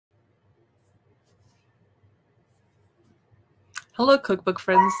Hello, cookbook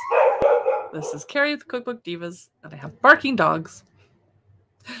friends. This is Carrie with Cookbook Divas, and I have barking dogs.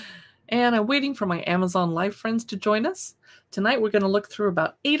 And I'm waiting for my Amazon Live friends to join us. Tonight we're going to look through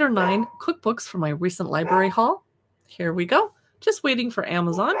about 8 or 9 cookbooks from my recent library haul. Here we go. Just waiting for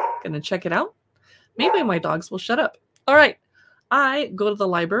Amazon. Going to check it out. Maybe my dogs will shut up. All right. I go to the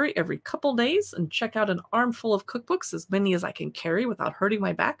library every couple days and check out an armful of cookbooks, as many as I can carry without hurting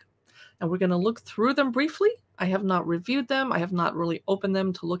my back. And we're going to look through them briefly. I have not reviewed them. I have not really opened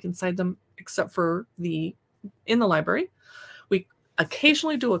them to look inside them, except for in the library. We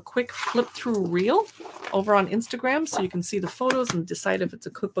occasionally do a quick flip through reel over on Instagram so you can see the photos and decide if it's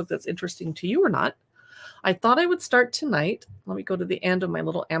a cookbook that's interesting to you or not. I thought I would start tonight. Let me go to the end of my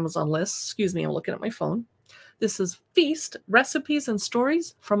little Amazon list. Excuse me, I'm looking at my phone. This is Feast, Recipes and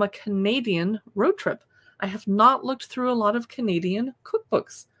Stories from a Canadian Road Trip. I have not looked through a lot of Canadian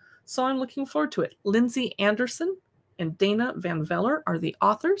cookbooks, so I'm looking forward to it. Lindsay Anderson and Dana Van Veller are the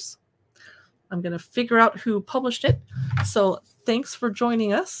authors. I'm going to figure out who published it. So thanks for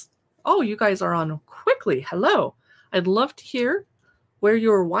joining us. Oh, you guys are on quickly. Hello. I'd love to hear where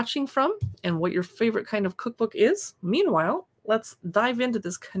you're watching from and what your favorite kind of cookbook is. Meanwhile, let's dive into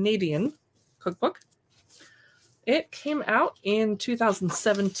this Canadian cookbook. It came out in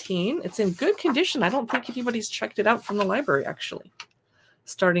 2017. It's in good condition. I don't think anybody's checked it out from the library, actually.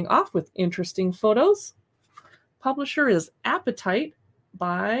 Starting off with interesting photos. Publisher is Appetite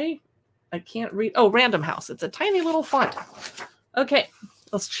by, I can't read, Random House. It's a tiny little font. Okay,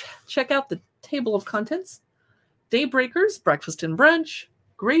 let's check out the table of contents. Daybreakers, breakfast and brunch.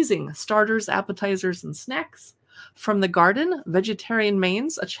 Grazing, starters, appetizers, and snacks. From the Garden, Vegetarian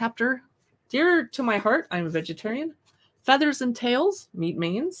Mains, a chapter dear to my heart. I'm a vegetarian. Feathers and Tails, meat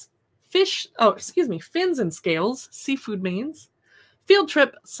mains. Fins and Scales, seafood mains. Field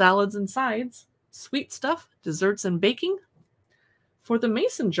Trip, salads and sides. Sweet Stuff, desserts and baking. For the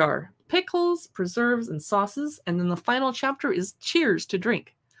Mason Jar, pickles, preserves, and sauces. And then the final chapter is Cheers to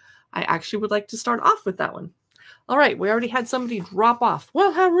Drink. I actually would like to start off with that one. All right, we already had somebody drop off.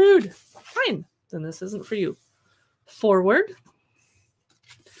 Well, how rude. Fine, then this isn't for you. Forward.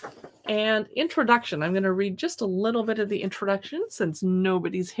 And introduction. I'm going to read just a little bit of the introduction since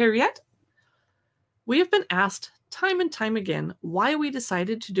nobody's here yet. We have been asked time and time again why we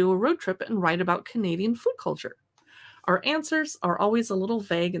decided to do a road trip and write about Canadian food culture. Our answers are always a little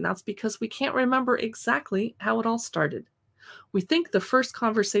vague, and that's because we can't remember exactly how it all started. We think the first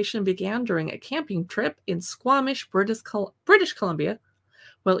conversation began during a camping trip in Squamish, British Columbia,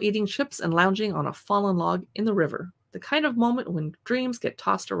 while eating chips and lounging on a fallen log in the river. The kind of moment when dreams get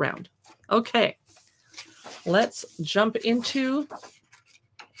tossed around. Okay, let's jump into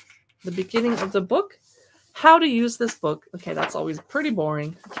the beginning of the book. How to use this book. Okay, that's always pretty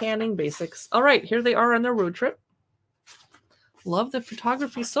boring. Canning basics. All right, here they are on their road trip. Love the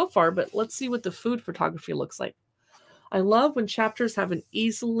photography so far, but let's see what the food photography looks like. I love when chapters have an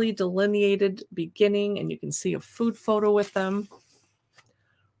easily delineated beginning and you can see a food photo with them.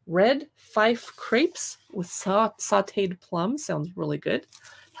 Red Fife crepes with sauteed plums. Sounds really good.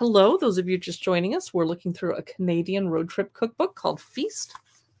 Hello, those of you just joining us. We're looking through a Canadian road trip cookbook called Feast.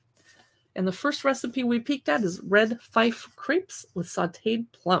 And the first recipe we peeked at is Red Fife crepes with sauteed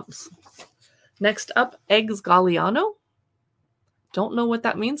plums. Next up, eggs galliano. Don't know what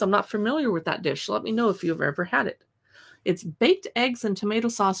that means. I'm not familiar with that dish. Let me know if you've ever had it. It's baked eggs and tomato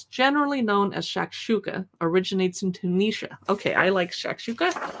sauce, generally known as shakshuka, originates in Tunisia. Okay, I like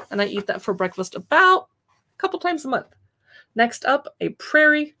shakshuka, and I eat that for breakfast about a couple times a month. Next up, a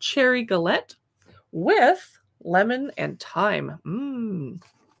prairie cherry galette with lemon and thyme.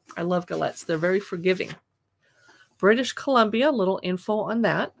 I love galettes. They're very forgiving. British Columbia, little info on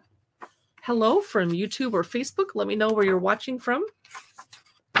that. Hello from YouTube or Facebook. Let me know where you're watching from.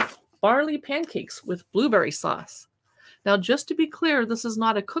 Barley pancakes with blueberry sauce. Now, just to be clear, this is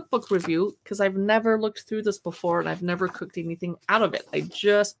not a cookbook review because I've never looked through this before and I've never cooked anything out of it. I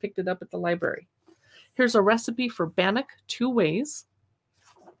just picked it up at the library. Here's a recipe for bannock 2 ways.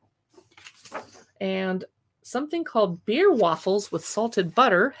 And something called beer waffles with salted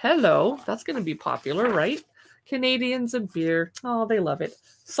butter. Hello, that's going to be popular, right? Canadians and beer. Oh, they love it.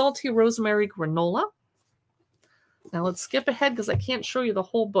 Salty rosemary granola. Now let's skip ahead because I can't show you the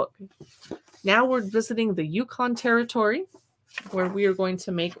whole book. Now we're visiting the Yukon Territory, where we are going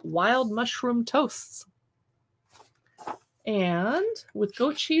to make wild mushroom toasts. And with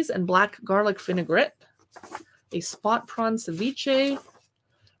goat cheese and black garlic vinaigrette, a spot prawn ceviche,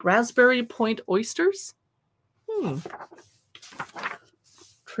 raspberry point oysters,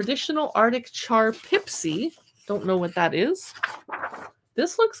 traditional Arctic char pipsy. Don't know what that is.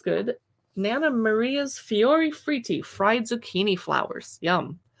 This looks good. Nana Maria's Fiori Fritti, fried zucchini flowers.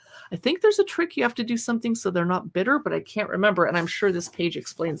 Yum. I think there's a trick. You have to do something so they're not bitter, but I can't remember, and I'm sure this page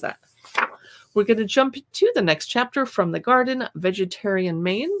explains that. We're going to jump to the next chapter from the garden, Vegetarian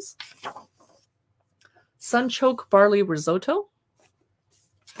Mains. Sunchoke Barley Risotto.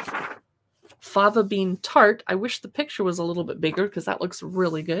 Fava Bean Tart. I wish the picture was a little bit bigger because that looks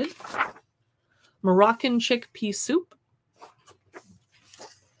really good. Moroccan Chickpea Soup.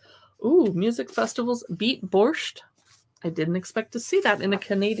 Ooh, music festivals. Beet Borscht. I didn't expect to see that in a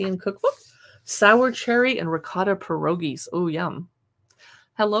Canadian cookbook. Sour cherry and ricotta pierogies. Oh, yum.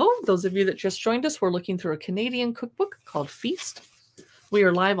 Hello, those of you that just joined us. We're looking through a Canadian cookbook called Feast. We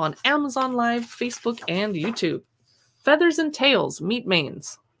are live on Amazon Live, Facebook, and YouTube. Feathers and Tails, meat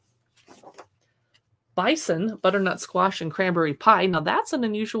mains. Bison, butternut squash, and cranberry pie. Now, that's an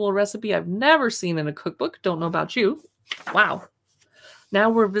unusual recipe I've never seen in a cookbook. Don't know about you. Wow. Now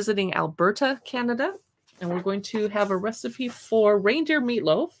we're visiting Alberta, Canada. And we're going to have a recipe for reindeer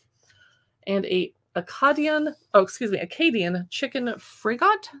meatloaf and a Acadian chicken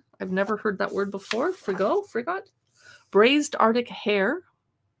frigot. I've never heard that word before. Frigot. Braised Arctic hare.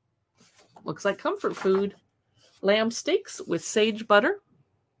 Looks like comfort food. Lamb steaks with sage butter.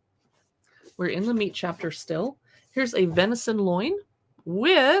 We're in the meat chapter still. Here's a venison loin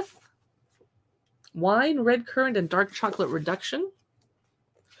with wine, red currant, and dark chocolate reduction.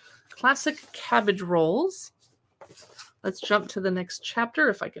 Classic cabbage rolls. Let's jump to the next chapter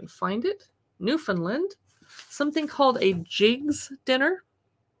if I can find it. Newfoundland. Something called a jigs dinner.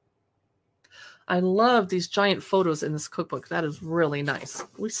 I love these giant photos in this cookbook. That is really nice.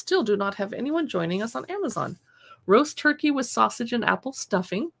 We still do not have anyone joining us on Amazon. Roast turkey with sausage and apple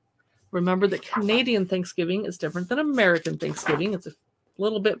stuffing. Remember that Canadian Thanksgiving is different than American Thanksgiving. It's a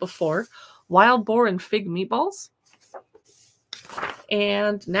little bit before. Wild boar and fig meatballs.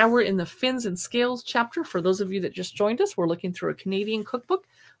 And now we're in the fins and scales chapter. For those of you that just joined us, we're looking through a Canadian cookbook.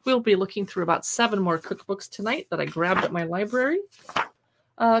 We'll be looking through about 7 more cookbooks tonight that I grabbed at my library.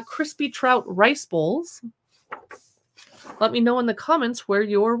 Crispy trout rice bowls. Let me know in the comments where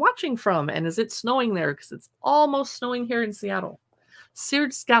you're watching from. And is it snowing there? Because it's almost snowing here in Seattle.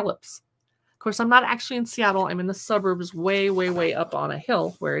 Seared scallops. Of course, I'm not actually in Seattle. I'm in the suburbs way, way, way up on a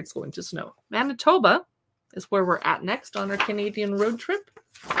hill where it's going to snow. Manitoba is where we're at next on our Canadian road trip.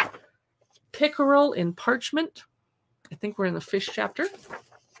 Pickerel in parchment. I think we're in the fish chapter.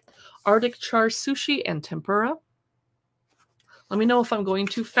 Arctic char sushi and tempura. Let me know if I'm going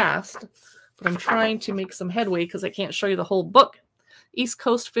too fast, but I'm trying to make some headway because I can't show you the whole book. East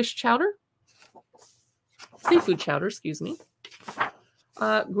Coast fish chowder. Seafood chowder, excuse me.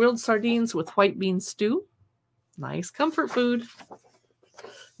 Grilled sardines with white bean stew. Nice comfort food.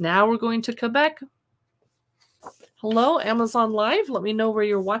 Now we're going to Quebec. Hello, Amazon Live. Let me know where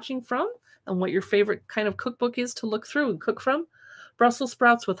you're watching from and what your favorite kind of cookbook is to look through and cook from. Brussels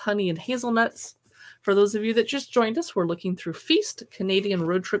sprouts with honey and hazelnuts. For those of you that just joined us, we're looking through Feast, Canadian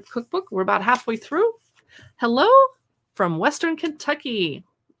Road Trip Cookbook. We're about halfway through. Hello from Western Kentucky.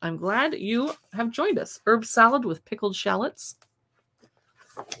 I'm glad you have joined us. Herb salad with pickled shallots.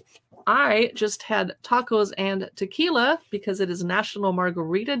 I just had tacos and tequila because it is National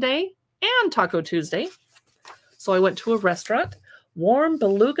Margarita Day and Taco Tuesday. So I went to a restaurant. Warm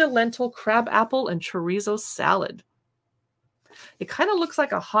beluga lentil crab apple and chorizo salad. It kind of looks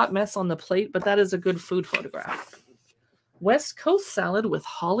like a hot mess on the plate, but that is a good food photograph. West Coast salad with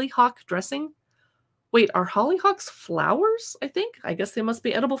hollyhock dressing. Wait, are hollyhocks flowers, I think? I guess they must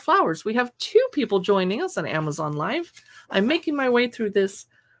be edible flowers. We have 2 people joining us on Amazon Live. I'm making my way through this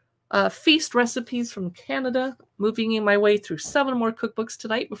feast recipes from Canada, moving in my way through 7 more cookbooks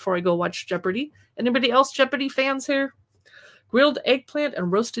tonight before I go watch Jeopardy. Anybody else Jeopardy fans here? Grilled eggplant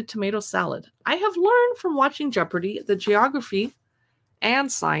and roasted tomato salad. I have learned from watching Jeopardy that geography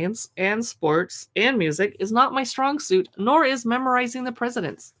and science and sports and music is not my strong suit, nor is memorizing the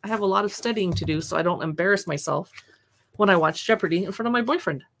presidents. I have a lot of studying to do so I don't embarrass myself when I watch Jeopardy in front of my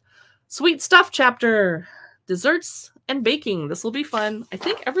boyfriend. Sweet stuff chapter. Desserts and baking. This will be fun. I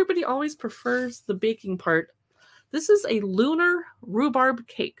think everybody always prefers the baking part. This is a lunar rhubarb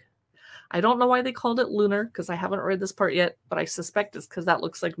cake. I don't know why they called it lunar because I haven't read this part yet, but I suspect it's because that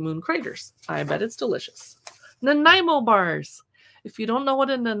looks like moon craters. I bet it's delicious. Nanaimo bars. If you don't know what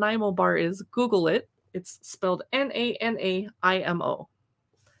a Nanaimo bar is, Google it. It's spelled Nanaimo.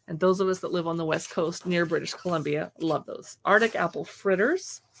 And those of us that live on the West Coast near British Columbia love those. Arctic apple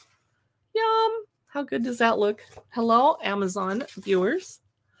fritters. Yum. How good does that look? Hello, Amazon viewers.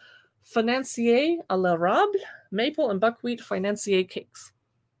 Financier à l'érable, maple and buckwheat financier cakes.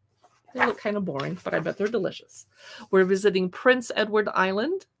 They look kind of boring, but I bet they're delicious. We're visiting Prince Edward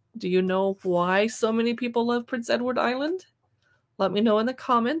Island. Do you know why so many people love Prince Edward Island? Let me know in the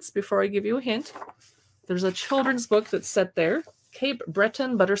comments before I give you a hint. There's a children's book that's set there, Cape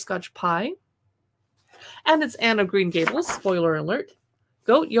Breton Butterscotch Pie. And it's Anne of Green Gables, spoiler alert.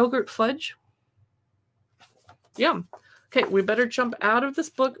 Goat yogurt fudge. Yum. Okay, we better jump out of this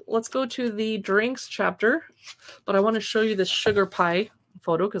book. Let's go to the drinks chapter. But I want to show you this sugar pie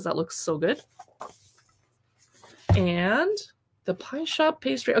photo because that looks so good. And the pie shop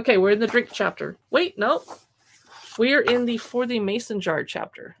pastry. Okay, we're in the drink chapter. Wait, no. We're in the For the Mason Jar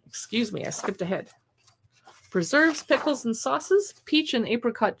chapter. Excuse me, I skipped ahead. Preserves, pickles, and sauces. Peach and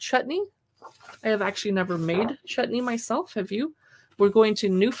apricot chutney. I have actually never made chutney myself. Have you? We're going to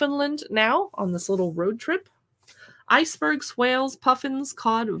Newfoundland now on this little road trip. Icebergs, whales, puffins,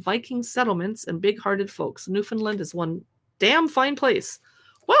 cod, Viking settlements, and big-hearted folks. Newfoundland is one damn fine place.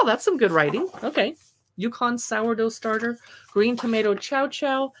 Wow, that's some good writing. Okay. Yukon sourdough starter, green tomato chow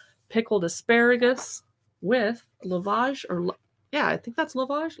chow, pickled asparagus with lavage, or yeah, I think that's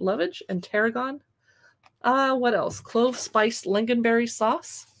lavage, and tarragon. What else? Clove spiced lingonberry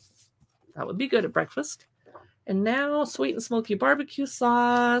sauce. That would be good at breakfast. And now sweet and smoky barbecue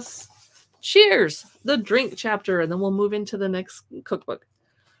sauce. Cheers! The drink chapter, and then we'll move into the next cookbook.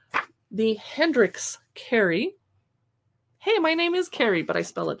 The Hendricks Carrie. Hey, my name is Carrie, but I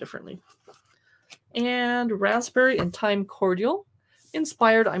spell it differently. And raspberry and thyme cordial,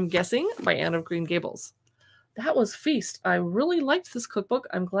 inspired, I'm guessing, by Anne of Green Gables. That was Feast. I really liked this cookbook.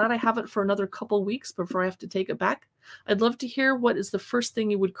 I'm glad I have it for another couple weeks before I have to take it back. I'd love to hear what is the first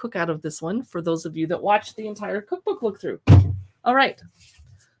thing you would cook out of this one for those of you that watched the entire cookbook look through. All right.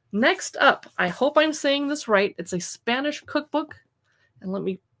 Next up, I hope I'm saying this right. It's a Spanish cookbook. And let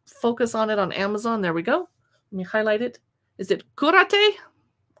me focus on it on Amazon. There we go. Let me highlight it. Is it curate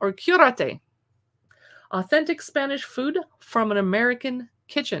or curate? Authentic Spanish food from an American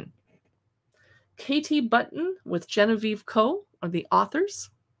kitchen. Katie Button with Genevieve Coe are the authors.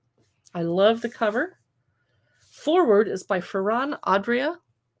 I love the cover. Forward is by Ferran Adria,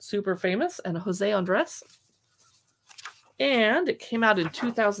 super famous, and Jose Andres. And it came out in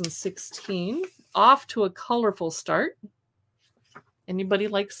 2016. Off to a colorful start. Anybody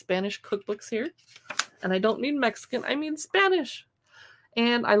like Spanish cookbooks here? And I don't mean Mexican, I mean Spanish.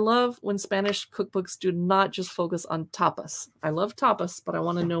 And I love when Spanish cookbooks do not just focus on tapas. I love tapas, but I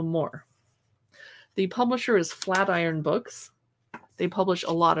want to know more. The publisher is Flatiron Books. They publish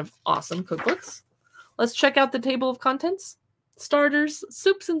a lot of awesome cookbooks. Let's check out the table of contents. Starters,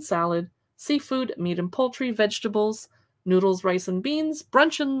 soups and salad, seafood, meat and poultry, vegetables, noodles, rice and beans,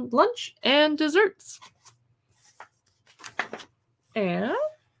 brunch and lunch, and desserts. And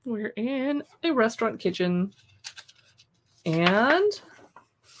we're in a restaurant kitchen. And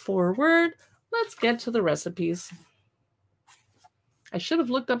forward, let's get to the recipes. I should have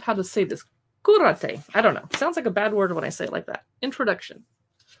looked up how to say this. Curate. I don't know. Sounds like a bad word when I say it like that. Introduction.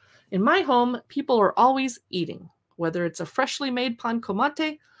 In my home, people are always eating, whether it's a freshly made pan con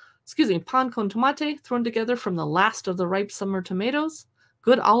tomate thrown together from the last of the ripe summer tomatoes,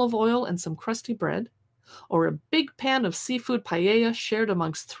 good olive oil, and some crusty bread, or a big pan of seafood paella shared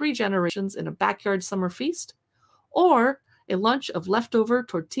amongst 3 generations in a backyard summer feast, or a lunch of leftover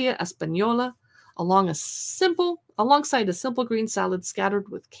tortilla española alongside a simple green salad scattered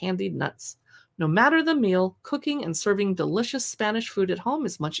with candied nuts. No matter the meal, cooking and serving delicious Spanish food at home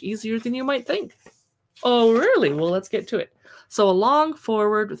is much easier than you might think. Oh, really? Well, let's get to it. So a long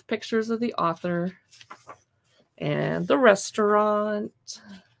forward with pictures of the author and the restaurant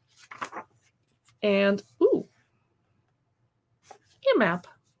and, ooh, a map.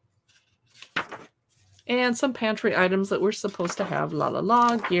 And some pantry items that we're supposed to have. La la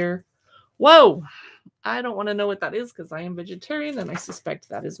la, gear. Whoa! I don't want to know what that is because I am vegetarian and I suspect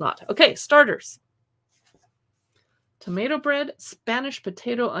that is not. Okay, starters. Tomato bread, Spanish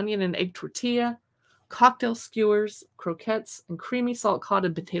potato, onion, and egg tortilla, cocktail skewers, croquettes, and creamy salt cod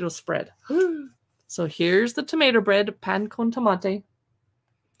and potato spread. So here's the tomato bread, pan con tomate.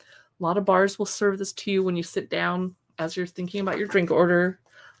 A lot of bars will serve this to you when you sit down as you're thinking about your drink order.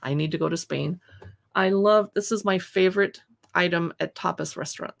 I need to go to Spain. This is my favorite item at tapas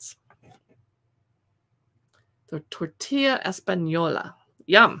restaurants. The tortilla española.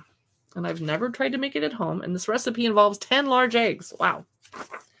 Yum. And I've never tried to make it at home. And this recipe involves 10 large eggs. Wow.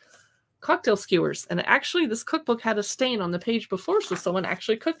 Cocktail skewers. And actually, this cookbook had a stain on the page before, so someone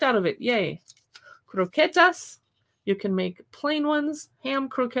actually cooked out of it. Yay. Croquetas. You can make plain ones, ham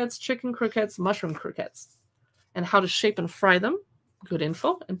croquettes, chicken croquettes, mushroom croquettes. And how to shape and fry them. Good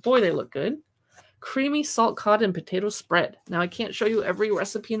info. And boy, they look good. Creamy salt cod and potato spread. Now, I can't show you every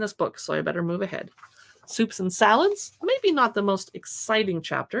recipe in this book, so I better move ahead. Soups and salads, maybe not the most exciting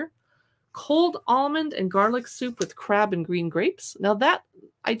chapter. Cold almond and garlic soup with crab and green grapes. Now that,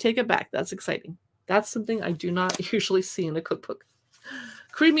 I take it back. That's exciting. That's something I do not usually see in a cookbook.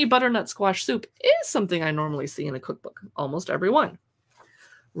 Creamy butternut squash soup is something I normally see in a cookbook. Almost every one.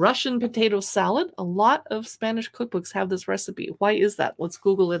 Russian potato salad. A lot of Spanish cookbooks have this recipe. Why is that? Let's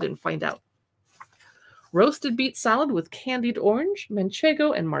Google it and find out. Roasted beet salad with candied orange,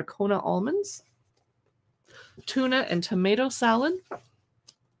 manchego, and Marcona almonds. Tuna and tomato salad.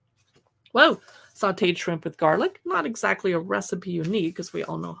 Whoa! Sauteed shrimp with garlic. Not exactly a recipe you need because we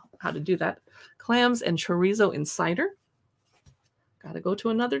all know how to do that. Clams and chorizo in cider. Got to go to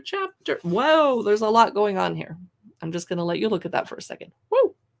another chapter. Whoa! There's a lot going on here. I'm just going to let you look at that for a second.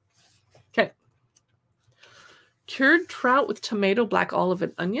 Woo! Okay. Cured trout with tomato, black olive,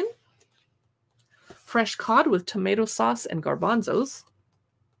 and onion. Fresh cod with tomato sauce and garbanzos.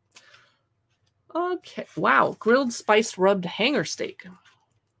 Okay. Wow. Grilled spiced rubbed hanger steak.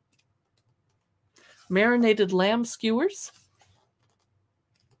 Marinated lamb skewers.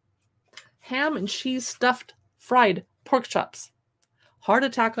 Ham and cheese stuffed fried pork chops. Heart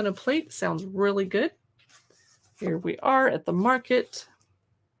attack on a plate. Sounds really good. Here we are at the market.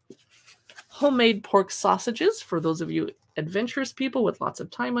 Homemade pork sausages for those of you adventurous people with lots of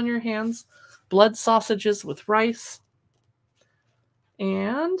time on your hands. Blood sausages with rice.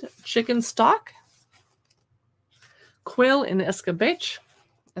 And chicken stock. Quail in escabeche.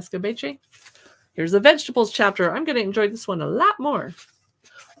 Here's the vegetables chapter. I'm going to enjoy this one a lot more.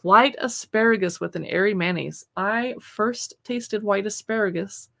 White asparagus with an airy mayonnaise. I first tasted white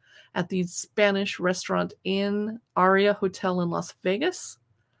asparagus at the Spanish restaurant in Aria Hotel in Las Vegas.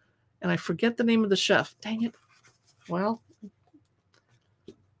 And I forget the name of the chef. Dang it. Well,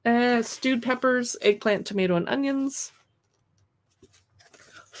 stewed peppers, eggplant, tomato, and onions.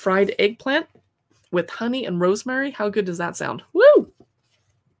 Fried eggplant with honey and rosemary. How good does that sound? Woo!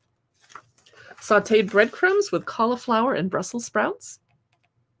 Sauteed breadcrumbs with cauliflower and Brussels sprouts.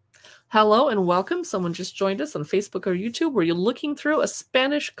 Hello and welcome. Someone just joined us on Facebook or YouTube. We're looking through a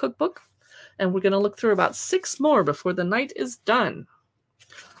Spanish cookbook, and we're going to look through about 6 more before the night is done.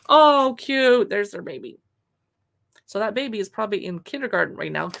 Oh, cute. There's their baby. So that baby is probably in kindergarten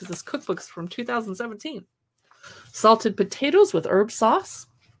right now because this cookbook's from 2017. Salted potatoes with herb sauce.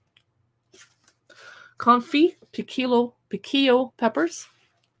 Confit piquillo peppers.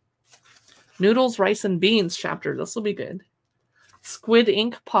 Noodles, rice, and beans chapter. This will be good. Squid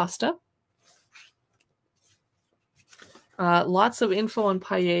ink pasta. Lots of info on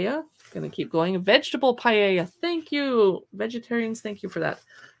paella. Going to keep going. Vegetable paella. Thank you. Vegetarians, thank you for that.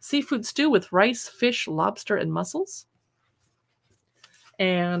 Seafood stew with rice, fish, lobster, and mussels.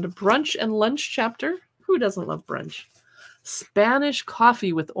 And brunch and lunch chapter. Who doesn't love brunch? Spanish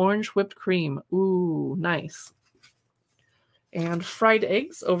coffee with orange whipped cream. Ooh, nice. And fried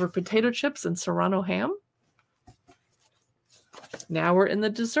eggs over potato chips and serrano ham. Now we're in the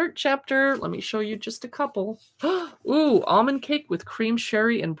dessert chapter. Let me show you just a couple. Ooh, almond cake with cream,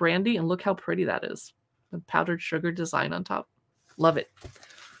 sherry, and brandy. And look how pretty that is. The powdered sugar design on top. Love it.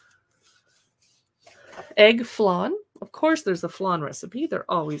 Egg flan. Of course, there's a flan recipe. There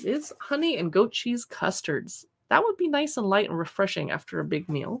always is. Honey and goat cheese custards. That would be nice and light and refreshing after a big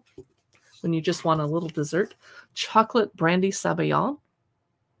meal. When you just want a little dessert. Chocolate brandy sabayon.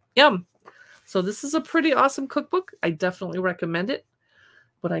 Yum. So this is a pretty awesome cookbook. I definitely recommend it.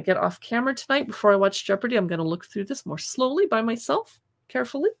 When I get off camera tonight, before I watch Jeopardy, I'm going to look through this more slowly by myself,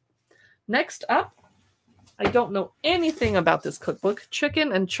 carefully. Next up, I don't know anything about this cookbook.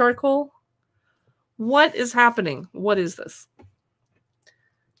 Chicken and charcoal. What is happening? What is this?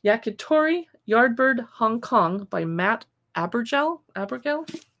 Yakitori Yardbird Hong Kong by Matt Abergel.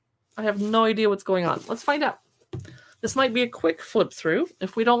 I have no idea what's going on. Let's find out. This might be a quick flip through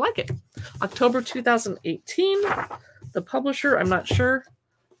if we don't like it. October 2018. The publisher, I'm not sure.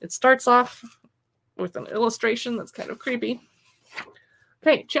 It starts off with an illustration that's kind of creepy.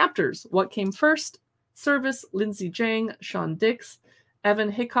 Okay, chapters. What came first? Service, Lindsay Jang, Sean Dix,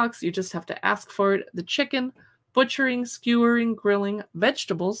 Evan Hickox, you just have to ask for it. The chicken, butchering, skewering, grilling,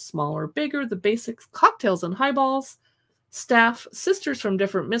 vegetables, small or bigger, the basics, cocktails and highballs, staff, sisters from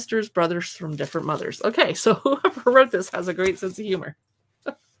different misters, brothers from different mothers. Okay, so whoever wrote this has a great sense of humor.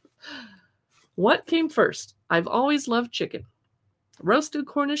 What came first? I've always loved chicken. Roasted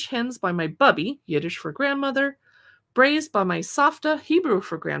Cornish hens by my bubby, Yiddish for grandmother. Braised by my Safta, Hebrew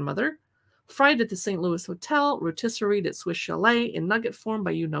for grandmother. Fried at the St. Louis Hotel, rotisseried at Swiss Chalet in nugget form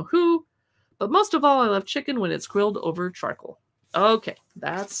by you-know-who. But most of all, I love chicken when it's grilled over charcoal. Okay,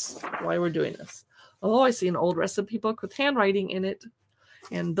 that's why we're doing this. Oh, I see an old recipe book with handwriting in it.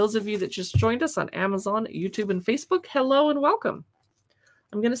 And those of you that just joined us on Amazon, YouTube, and Facebook, hello and welcome.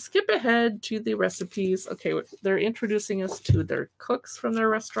 I'm going to skip ahead to the recipes. Okay, they're introducing us to their cooks from their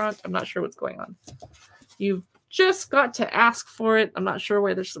restaurant. I'm not sure what's going on. You've just got to ask for it. I'm not sure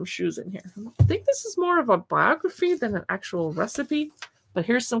why there's some shoes in here. I think this is more of a biography than an actual recipe, but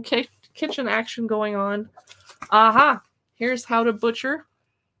here's some kitchen action going on. Aha! Here's how to butcher.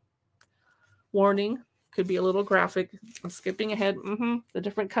 Warning, could be a little graphic. I'm skipping ahead. The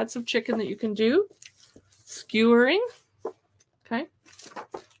different cuts of chicken that you can do. Skewering. Okay.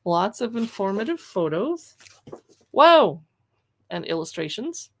 Lots of informative photos. Whoa! And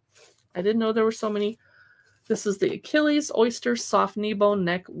illustrations. I didn't know there were so many. This is the Achilles, oyster, soft knee bone,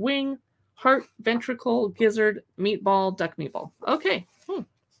 neck, wing, heart, ventricle, gizzard, meatball, duck meatball. Okay.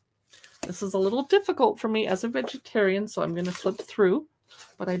 This is a little difficult for me as a vegetarian, so I'm going to flip through.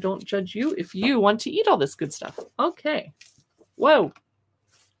 But I don't judge you if you want to eat all this good stuff. Okay. Whoa.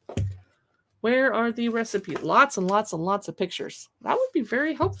 Where are the recipes? Lots and lots and lots of pictures. That would be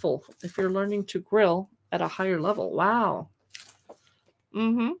very helpful if you're learning to grill at a higher level. Wow.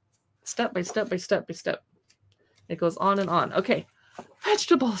 Step by step by step by step. It goes on and on. Okay.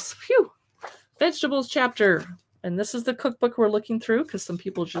 Vegetables. Phew. Vegetables chapter. And this is the cookbook we're looking through because some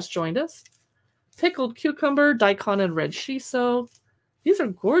people just joined us. Pickled cucumber, daikon, and red shiso. These are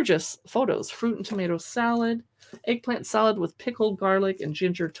gorgeous photos. Fruit and tomato salad, eggplant salad with pickled garlic and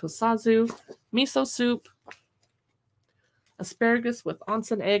ginger tosazu, miso soup, asparagus with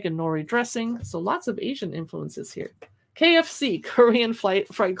onsen egg and nori dressing. So lots of Asian influences here. KFC, Korean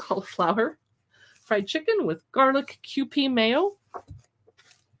fried cauliflower, fried chicken with garlic QP mayo,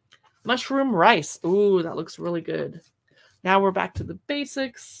 mushroom rice. Ooh, that looks really good. Now we're back to the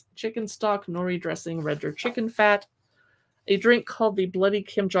basics. Chicken stock, nori dressing, red dirt chicken fat, a drink called the Bloody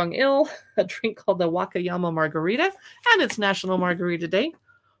Kim Jong-il, a drink called the Wakayama Margarita, and it's National Margarita Day.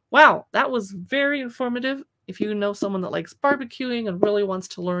 Wow, that was very informative. If you know someone that likes barbecuing and really wants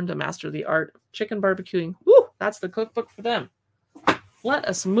to learn to master the art of chicken barbecuing, woo, that's the cookbook for them. Let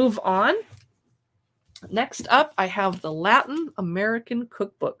us move on. Next up, I have the Latin American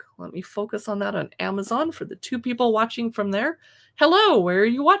Cookbook. Let me focus on that on Amazon for the 2 people watching from there. Hello, where are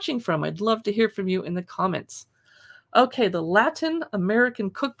you watching from? I'd love to hear from you in the comments. Okay, the Latin American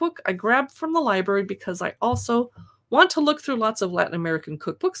Cookbook I grabbed from the library because I also want to look through lots of Latin American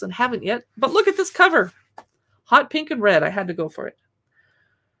cookbooks and haven't yet. But look at this cover. Hot pink and red. I had to go for it.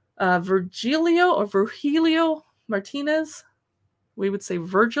 Virgilio Martinez. We would say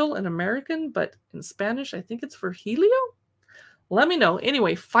Virgil in American, but in Spanish, I think it's Virgilio. Let me know.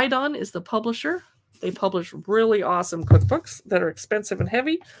 Anyway, Phaidon is the publisher. They publish really awesome cookbooks that are expensive and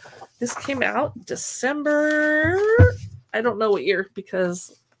heavy. This came out December, I don't know what year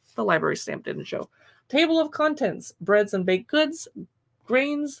because the library stamp didn't show. Table of contents, breads and baked goods,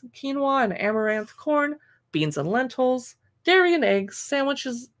 grains, quinoa and amaranth corn, beans and lentils, dairy and eggs,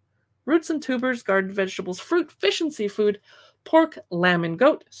 sandwiches, roots and tubers, garden vegetables, fruit, fish and seafood, pork, lamb and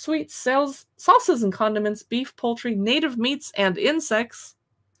goat, sweets, salsas and condiments, beef, poultry, native meats and insects,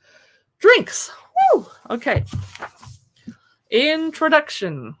 drinks. Woo! Okay.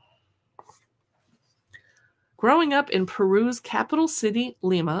 Introduction. Growing up in Peru's capital city,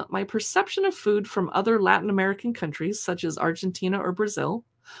 Lima, my perception of food from other Latin American countries, such as Argentina or Brazil,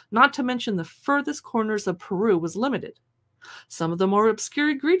 not to mention the furthest corners of Peru, was limited. Some of the more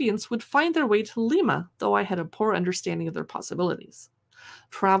obscure ingredients would find their way to Lima, though I had a poor understanding of their possibilities.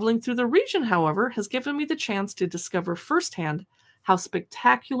 Traveling through the region, however, has given me the chance to discover firsthand how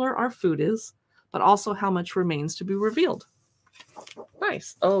spectacular our food is, but also how much remains to be revealed.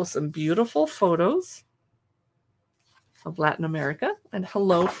 Nice. Oh, some beautiful photos of Latin America. And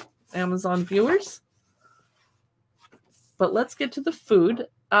hello, Amazon viewers. But let's get to the food.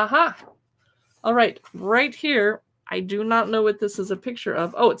 Aha. All right. Right here, I do not know what this is a picture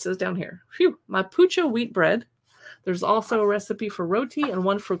of. Oh, it says down here. Phew. Mapuche wheat bread. There's also a recipe for roti and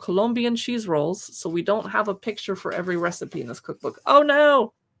one for Colombian cheese rolls. So we don't have a picture for every recipe in this cookbook. Oh,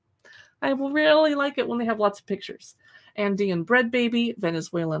 no. I will really like it when they have lots of pictures. Andean bread baby,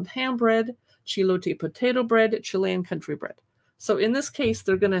 Venezuelan ham bread, chilote potato bread, Chilean country bread. So in this case,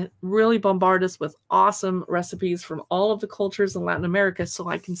 they're going to really bombard us with awesome recipes from all of the cultures in Latin America, so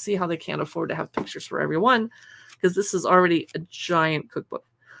I can see how they can't afford to have pictures for everyone, because this is already a giant cookbook.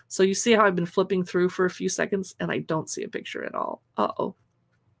 So you see how I've been flipping through for a few seconds, and I don't see a picture at all. Uh-oh.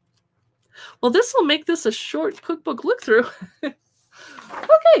 Well, this will make this a short cookbook look-through.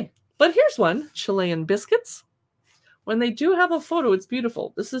 Okay, but here's one. Chilean biscuits. When they do have a photo, it's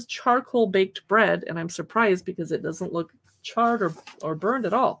beautiful. This is charcoal baked bread, and I'm surprised because it doesn't look charred or burned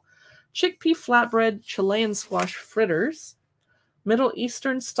at all. Chickpea flatbread, Chilean squash fritters, Middle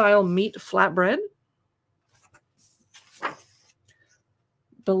Eastern style meat flatbread.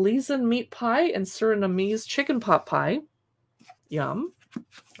 Belizean meat pie and Surinamese chicken pot pie. Yum,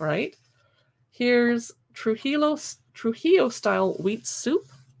 right? Here's Trujillo style wheat soup.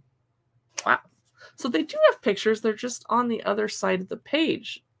 Wow. So they do have pictures. They're just on the other side of the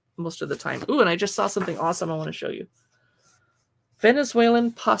page most of the time. Ooh, and I just saw something awesome I want to show you.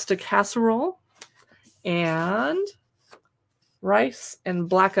 Venezuelan pasta casserole and rice and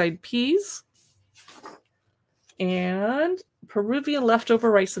black-eyed peas and Peruvian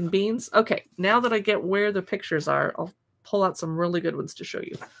leftover rice and beans. Okay, now that I get where the pictures are, I'll pull out some really good ones to show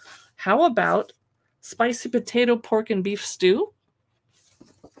you. How about spicy potato, pork, and beef stew?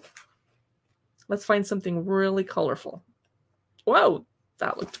 Let's find something really colorful. Whoa,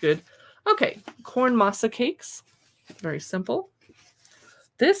 that looked good. Okay, corn masa cakes. Very simple.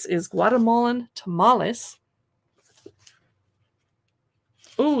 This is Guatemalan tamales.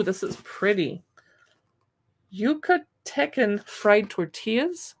 Ooh, this is pretty. Yucatecan fried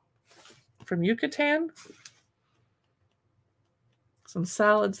tortillas from Yucatan. Some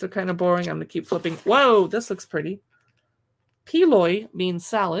salads. They're kind of boring. I'm going to keep flipping. Whoa, this looks pretty. Piloy bean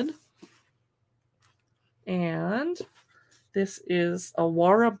salad. And this is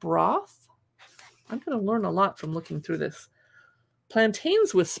awara broth. I'm going to learn a lot from looking through this.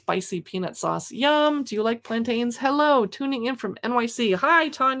 Plantains with spicy peanut sauce. Yum. Do you like plantains? Hello, tuning in from NYC. Hi,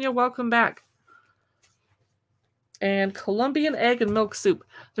 Tanya. Welcome back. And Colombian egg and milk soup.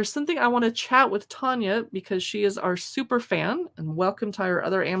 There's something I want to chat with Tanya because she is our super fan. And welcome to our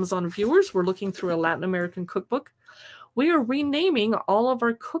other Amazon viewers. We're looking through a Latin American cookbook. We are renaming all of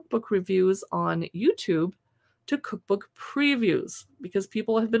our cookbook reviews on YouTube to cookbook previews because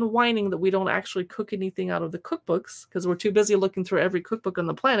people have been whining that we don't actually cook anything out of the cookbooks because we're too busy looking through every cookbook on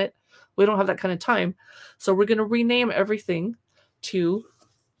the planet. We don't have that kind of time. So we're going to rename everything to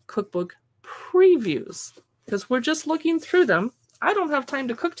cookbook previews because we're just looking through them. I don't have time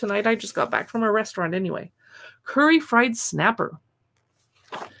to cook tonight. I just got back from a restaurant anyway. Curry fried snapper.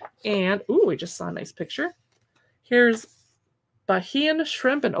 And, ooh, we just saw a nice picture. Here's Bahian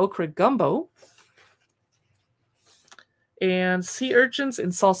shrimp and okra gumbo. And sea urchins in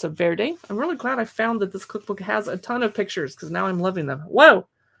salsa verde. I'm really glad I found that this cookbook has a ton of pictures because now I'm loving them. Whoa!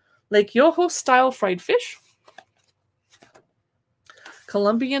 Lake Yoho style fried fish.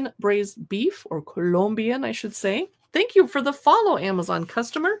 Colombian braised beef, or Colombian, I should say. Thank you for the follow, Amazon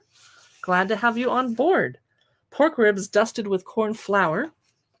customer. Glad to have you on board. Pork ribs dusted with corn flour.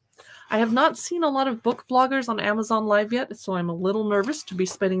 I have not seen a lot of book bloggers on Amazon Live yet, so I'm a little nervous to be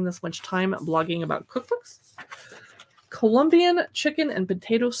spending this much time blogging about cookbooks. Colombian chicken and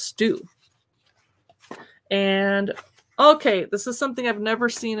potato stew. And, okay, this is something I've never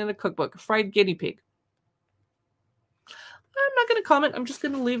seen in a cookbook. Fried guinea pig. I'm not going to comment. I'm just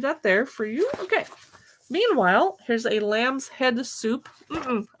going to leave that there for you. Okay. Meanwhile, here's a lamb's head soup.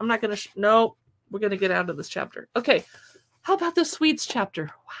 I'm not going to... No, we're going to get out of this chapter. Okay. How about the sweets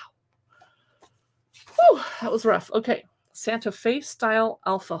chapter? Wow. Whew, that was rough. Okay. Santa Fe style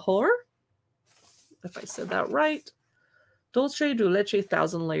alfajor. If I said that right. Dulce de leche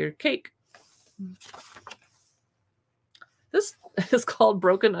 1,000-layer cake. This is called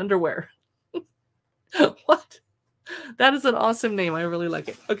Broken Underwear. What? That is an awesome name. I really like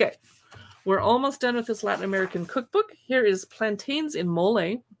it. Okay. We're almost done with this Latin American cookbook. Here is plantains in mole.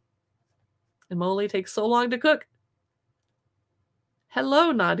 And mole takes so long to cook.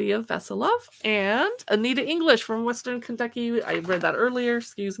 Hello, Nadia Vasilov. And Anita English from Western Kentucky. I read that earlier.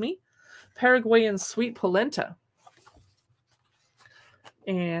 Excuse me. Paraguayan sweet polenta.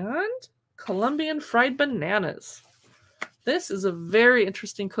 And Colombian fried bananas. This is a very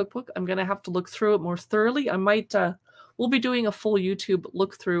interesting cookbook. I'm going to have to look through it more thoroughly. I might, we'll be doing a full YouTube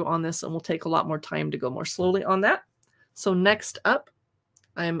look through on this and we'll take a lot more time to go more slowly on that. So next up,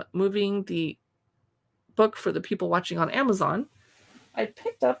 I'm moving the book for the people watching on Amazon. I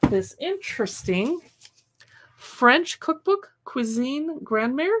picked up this interesting French cookbook, Cuisine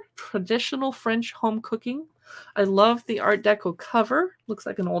Grandmère, Traditional French Home Cooking. I love the Art Deco cover. Looks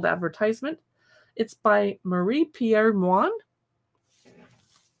like an old advertisement. It's by Marie-Pierre Moine.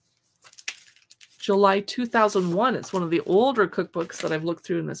 July 2001. It's one of the older cookbooks that I've looked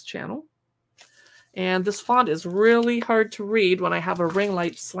through in this channel. And this font is really hard to read when I have a ring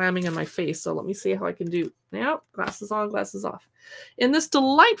light slamming in my face. So let me see how I can do. Now, glasses on, glasses off. In this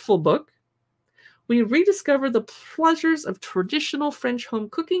delightful book, we rediscover the pleasures of traditional French home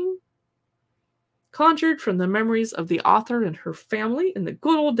cooking, conjured from the memories of the author and her family in the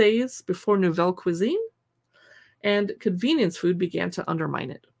good old days before Nouvelle Cuisine and convenience food began to undermine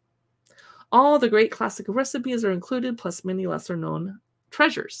it. All the great classic recipes are included, plus many lesser-known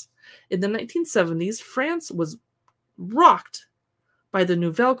treasures. In the 1970s, France was rocked by the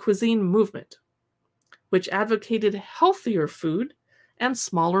Nouvelle Cuisine movement, which advocated healthier food and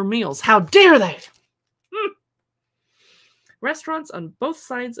smaller meals. How dare they? Restaurants on both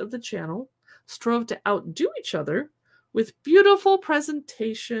sides of the channel strove to outdo each other with beautiful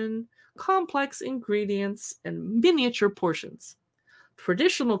presentation, complex ingredients, and miniature portions.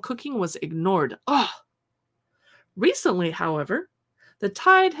 Traditional cooking was ignored. Recently, however, the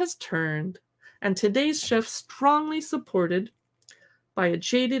tide has turned, and today's chefs, strongly supported by a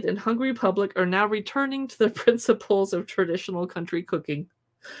jaded and hungry public, are now returning to the principles of traditional country cooking,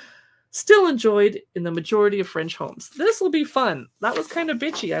 still enjoyed in the majority of French homes. This will be fun. That was kind of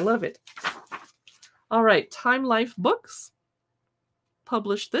bitchy. I love it. All right, Time Life Books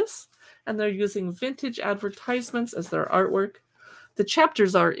published this, and they're using vintage advertisements as their artwork. The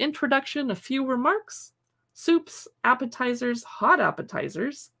chapters are introduction, a few remarks, soups, appetizers, hot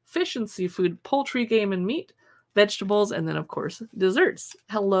appetizers, fish and seafood, poultry, game and meat, vegetables, and then, of course, desserts.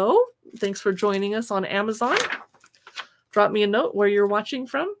 Hello. Thanks for joining us on Amazon. Drop me a note where you're watching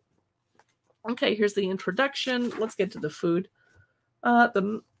from. Okay, here's the introduction. Let's get to the food.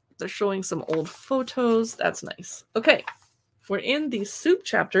 They're showing some old photos. That's nice. Okay, we're in the soup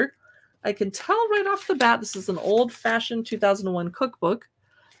chapter. I can tell right off the bat this is an old-fashioned 2001 cookbook,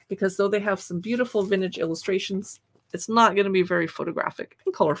 because though they have some beautiful vintage illustrations, it's not going to be very photographic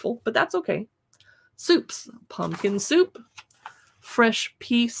and colorful, but that's okay. Soups: pumpkin soup, fresh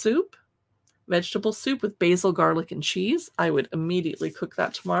pea soup, vegetable soup with basil, garlic, and cheese. I would immediately cook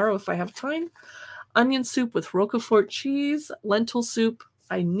that tomorrow if I have time. Onion soup with Roquefort cheese, lentil soup.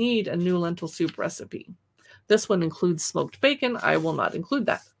 I need a new lentil soup recipe. This one includes smoked bacon. I will not include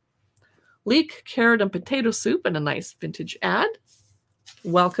that. Leek, carrot, and potato soup in a nice vintage ad.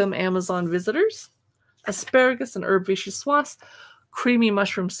 Welcome Amazon visitors. Asparagus and herb vichyssoise. Creamy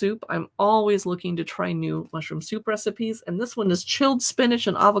mushroom soup. I'm always looking to try new mushroom soup recipes. And this one is chilled spinach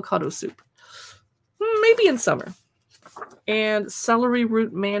and avocado soup. Maybe in summer. And celery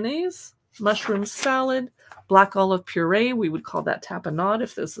root mayonnaise, mushroom salad, black olive puree. We would call that tapenade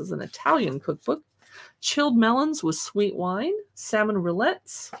if this is an Italian cookbook. Chilled melons with sweet wine, salmon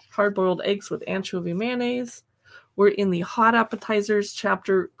roulettes, hard-boiled eggs with anchovy mayonnaise. We're in the hot appetizers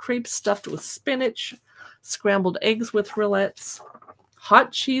chapter, crepes stuffed with spinach, scrambled eggs with roulettes,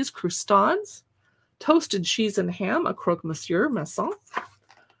 hot cheese croutons, toasted cheese and ham, a croque monsieur maison,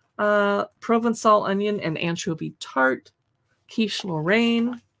 Provençal onion and anchovy tart, quiche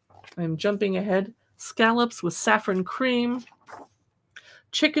Lorraine. I'm jumping ahead. Scallops with saffron cream,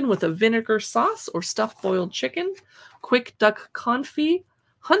 chicken with a vinegar sauce or stuffed boiled chicken, quick duck confit,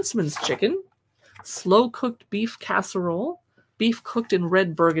 huntsman's chicken, slow-cooked beef casserole, beef cooked in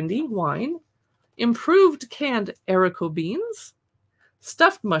red Burgundy wine, improved canned haricot beans,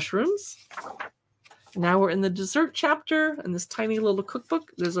 stuffed mushrooms. Now we're in the dessert chapter in this tiny little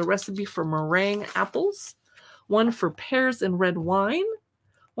cookbook. There's a recipe for meringue apples, one for pears and red wine,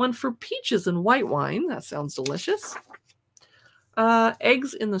 one for peaches and white wine. That sounds delicious.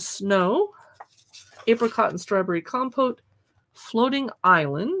 Eggs in the snow, apricot and strawberry compote, floating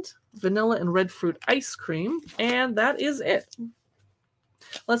island, vanilla and red fruit ice cream, and that is it.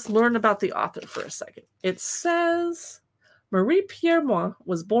 Let's learn about the author for a second. It says, Marie-Pierre Moi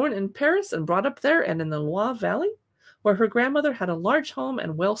was born in Paris and brought up there and in the Loire Valley, where her grandmother had a large home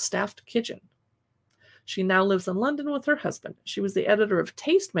and well-staffed kitchen. She now lives in London with her husband. She was the editor of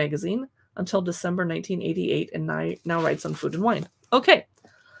Taste magazine until December 1988 and now writes on food and wine. Okay,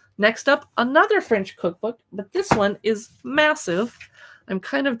 next up, another French cookbook, but this one is massive. I'm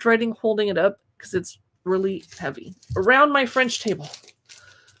kind of dreading holding it up because it's really heavy. Around my French table,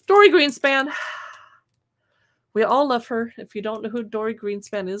 Dory Greenspan. We all love her. If you don't know who Dory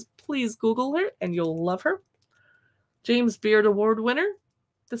Greenspan is, please Google her and you'll love her. James Beard Award winner.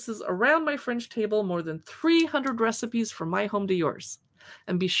 This is Around My French Table, more than 300 recipes from my home to yours.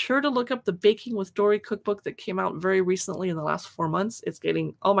 And be sure to look up the Baking with Dory cookbook that came out very recently in the last 4 months. It's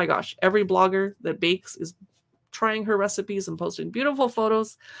getting, oh my gosh, every blogger that bakes is trying her recipes and posting beautiful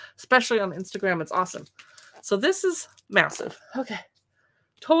photos, especially on Instagram. It's awesome. So this is massive. Okay.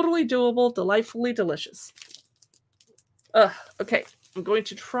 Totally doable, delightfully delicious. Okay. I'm going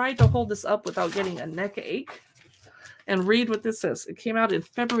to try to hold this up without getting a neck ache and read what this says. It came out in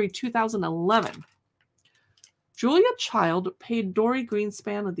February 2011. Julia Child paid Dory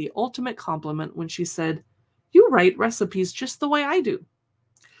Greenspan the ultimate compliment when she said, "You write recipes just the way I do."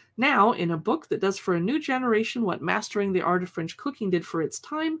 Now, in a book that does for a new generation what Mastering the Art of French Cooking did for its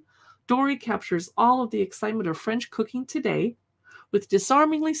time, Dory captures all of the excitement of French cooking today with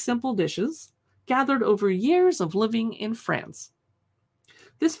disarmingly simple dishes gathered over years of living in France.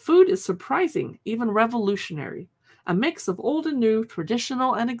 This food is surprising, even revolutionary, a mix of old and new,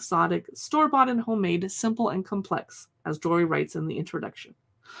 traditional and exotic, store-bought and homemade, simple and complex, as Dory writes in the introduction.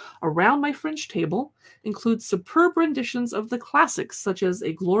 Around my French table includes superb renditions of the classics, such as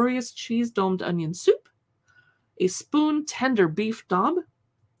a glorious cheese-domed onion soup, a spoon tender beef daube,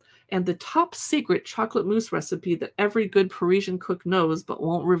 and the top secret chocolate mousse recipe that every good Parisian cook knows but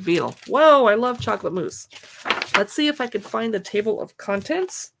won't reveal. Whoa, I love chocolate mousse. Let's see if I could find the table of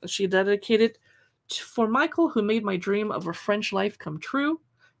contents she dedicated for Michael, who made my dream of a French life come true,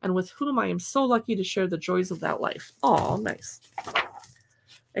 and with whom I am so lucky to share the joys of that life. Aw, nice.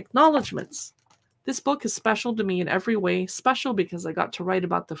 Acknowledgements. This book is special to me in every way, special because I got to write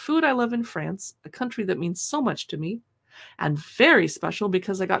about the food I love in France, a country that means so much to me, and very special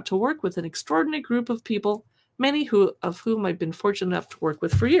because I got to work with an extraordinary group of people, many of whom I've been fortunate enough to work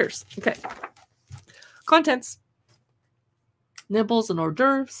with for years. Okay. Contents. Nibbles and hors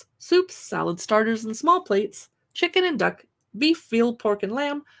d'oeuvres, soups, salad starters and small plates, chicken and duck, beef, veal, pork and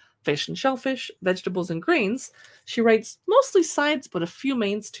lamb, fish and shellfish, vegetables and grains. She writes mostly sides, but a few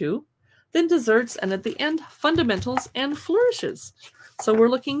mains too. Then desserts, and at the end, fundamentals and flourishes. So we're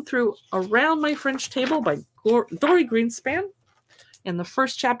looking through Around My French Table by Dory Greenspan. And the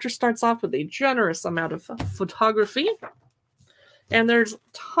first chapter starts off with a generous amount of photography. And there's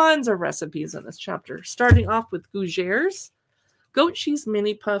tons of recipes in this chapter, starting off with gougères, goat cheese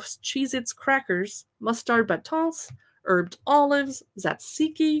mini puffs, Cheez-Its crackers, mustard batons, herbed olives,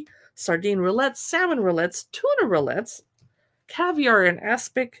 tzatziki, sardine roulettes, salmon roulettes, tuna roulettes, caviar and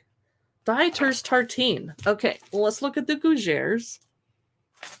aspic, dieter's tartine. Okay, well, let's look at the gougères.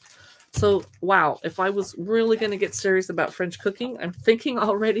 So, wow, if I was really going to get serious about French cooking, I'm thinking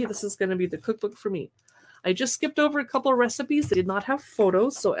already this is going to be the cookbook for me. I just skipped over a couple of recipes that did not have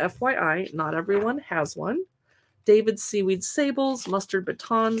photos, so FYI, not everyone has one. David's seaweed sables, mustard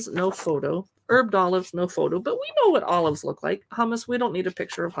batons, no photo. Herbed olives, no photo, but we know what olives look like. Hummus, we don't need a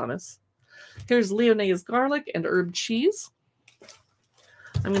picture of hummus. Here's Lyonnaise garlic and herb cheese.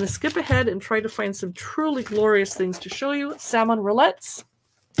 I'm going to skip ahead and try to find some truly glorious things to show you. Salmon roulettes.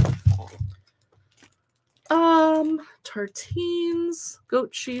 Tartines.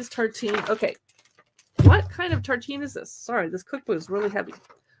 Goat cheese tartine. Okay. What kind of tartine is this? Sorry, this cookbook is really heavy.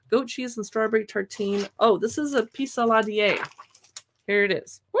 Goat cheese and strawberry tartine. Oh, this is a pissaladier. Here it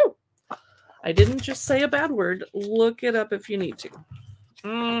is. Woo! I didn't just say a bad word. Look it up if you need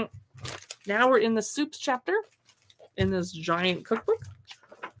to. Now we're in the soups chapter in this giant cookbook.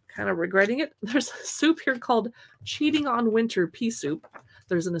 Kind of regretting it. There's a soup here called Cheating on Winter Pea Soup.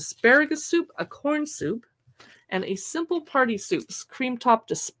 There's an asparagus soup, a corn soup, and a simple party soups.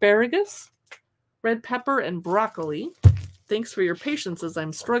 Cream-topped asparagus, red pepper, and broccoli. Thanks for your patience as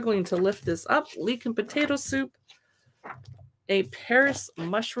I'm struggling to lift this up. Leek and potato soup, a Paris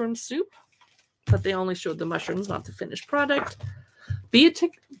mushroom soup, but they only showed the mushrooms, not the finished product.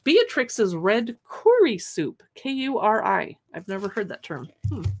 Beatrix's red curry soup, K-U-R-I. I've never heard that term.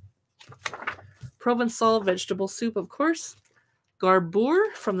 Provençal vegetable soup, of course.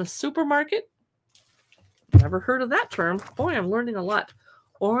 Garbour from the supermarket. Never heard of that term. Boy, I'm learning a lot.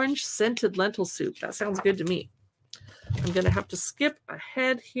 Orange scented lentil soup. That sounds good to me. I'm going to have to skip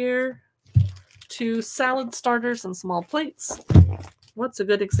ahead here to salad starters and small plates. What's a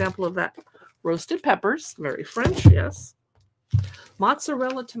good example of that? Roasted peppers, very French, yes.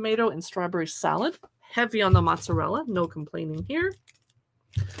 Mozzarella, tomato, and strawberry salad. Heavy on the mozzarella, no complaining here.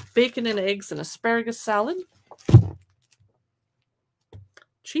 Bacon and eggs and asparagus salad.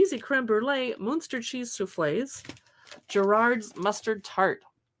 Cheesy creme brulee, Munster cheese soufflés. Gerard's mustard tart.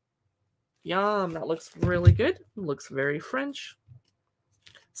 Yum, that looks really good. Looks very French.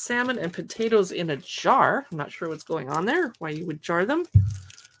 Salmon and potatoes in a jar. I'm not sure what's going on there, why you would jar them.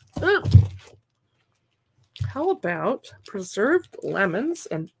 How about preserved lemons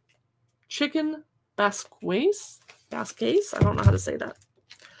and chicken basquaise? Basquaise? I don't know how to say that.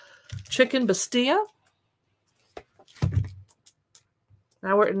 Chicken Bastilla.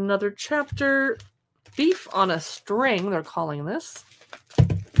 Now we're in another chapter. Beef on a string, they're calling this.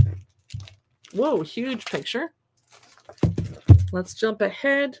 Whoa, huge picture. Let's jump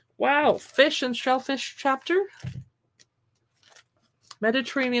ahead. Wow, fish and shellfish chapter.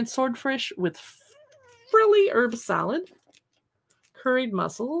 Mediterranean swordfish with frilly herb salad. Curried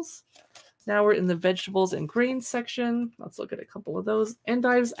mussels. Now we're in the vegetables and grains section. Let's look at a couple of those.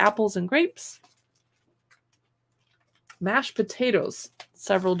 Endives, apples, and grapes. Mashed potatoes,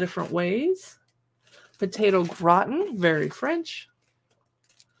 several different ways. Potato gratin, very French.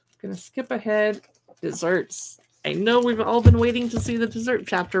 Gonna skip ahead. Desserts. I know we've all been waiting to see the dessert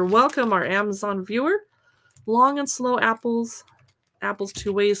chapter. Welcome, our Amazon viewer. Long and slow apples, apples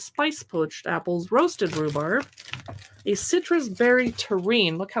two ways, spice poached apples, roasted rhubarb, a citrus berry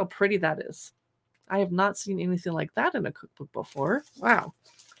terrine. Look how pretty that is. I have not seen anything like that in a cookbook before. Wow.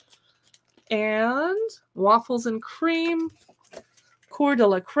 And waffles and cream, coeur de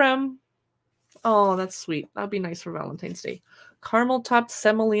la creme. Oh, that's sweet. That would be nice for Valentine's Day. Caramel topped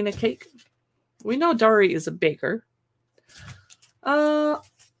semolina cake. We know Dari is a baker. Okay.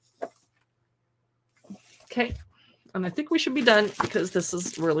 And I think we should be done because this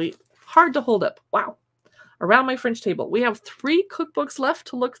is really hard to hold up. Wow. Around my French table. We have 3 cookbooks left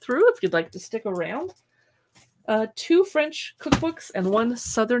to look through if you'd like to stick around. 2 French cookbooks and 1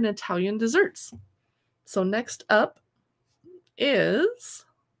 Southern Italian desserts. So next up is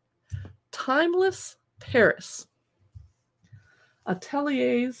Timeless Paris.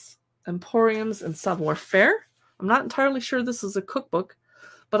 Ateliers, Emporiums, and Savoir-Faire. I'm not entirely sure this is a cookbook,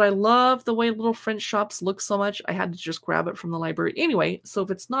 but I love the way little French shops look so much. I had to just grab it from the library anyway. So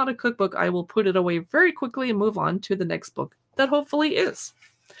if it's not a cookbook, I will put it away very quickly and move on to the next book that hopefully is.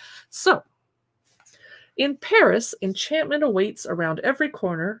 So, in Paris, enchantment awaits around every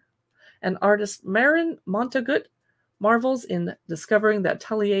corner, and artist Marin Montagut marvels in discovering the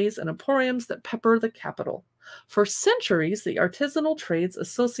ateliers and emporiums that pepper the capital. For centuries, the artisanal trades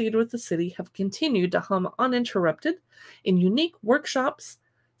associated with the city have continued to hum uninterrupted in unique workshops,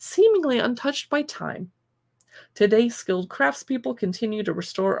 seemingly untouched by time. Today, skilled craftspeople continue to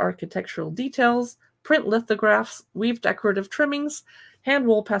restore architectural details, print lithographs, weave decorative trimmings, hand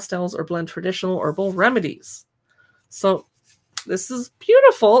wool pastels, or blend traditional herbal remedies. So this is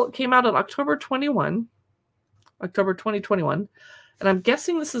beautiful. It came out in October 2021. And I'm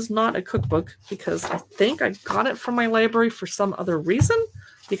guessing this is not a cookbook because I think I got it from my library for some other reason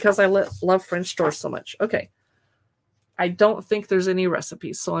because I love French stores so much. Okay. I don't think there's any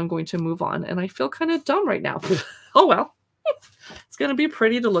recipes, so I'm going to move on. And I feel kind of dumb right now. Oh, well. It's going to be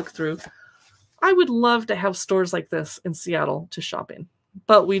pretty to look through. I would love to have stores like this in Seattle to shop in,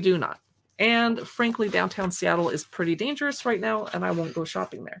 but we do not. And frankly, downtown Seattle is pretty dangerous right now, and I won't go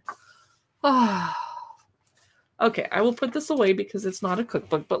shopping there. Okay, I will put this away because it's not a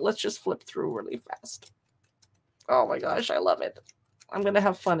cookbook, but let's just flip through really fast. Oh my gosh, I love it. I'm going to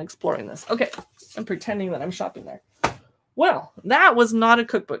have fun exploring this. Okay, I'm pretending that I'm shopping there. Well, that was not a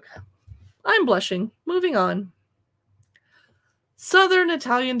cookbook. I'm blushing. Moving on. Southern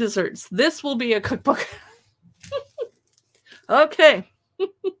Italian desserts. This will be a cookbook. Okay.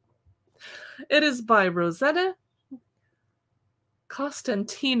 It is by Rosetta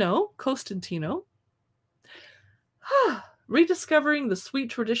Costantino. Rediscovering the sweet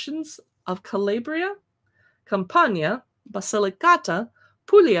traditions of Calabria, Campania, Basilicata,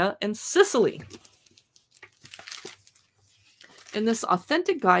 Puglia, and Sicily. In this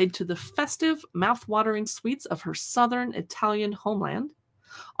authentic guide to the festive, mouth-watering sweets of her southern Italian homeland,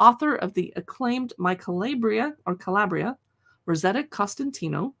 author of the acclaimed My Calabria, Rosetta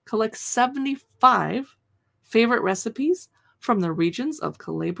Costantino, collects 75 favorite recipes from the regions of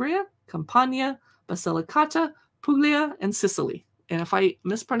Calabria, Campania, Basilicata, Puglia, and Sicily. And if I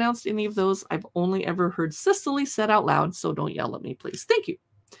mispronounced any of those, I've only ever heard Sicily said out loud, so don't yell at me, please. Thank you.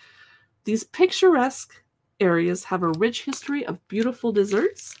 These picturesque areas have a rich history of beautiful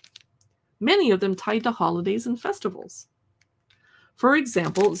desserts, many of them tied to holidays and festivals. For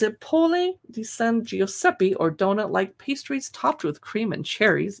example, Zeppole di San Giuseppe, or donut-like pastries topped with cream and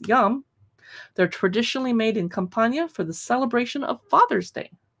cherries, yum. They're traditionally made in Campania for the celebration of Father's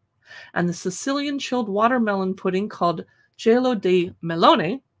Day. And the Sicilian chilled watermelon pudding called gelo di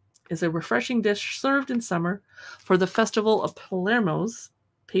melone is a refreshing dish served in summer for the festival of Palermo's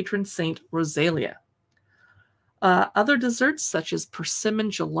patron saint Rosalia. Other desserts such as persimmon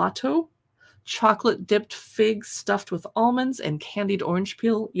gelato, chocolate-dipped figs stuffed with almonds and candied orange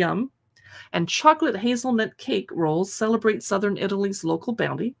peel, yum, and chocolate hazelnut cake rolls celebrate southern Italy's local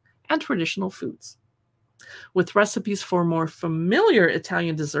bounty and traditional foods. With recipes for more familiar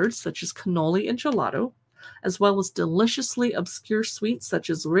Italian desserts such as cannoli and gelato, as well as deliciously obscure sweets such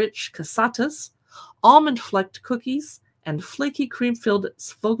as rich cassatas, almond-flecked cookies, and flaky cream-filled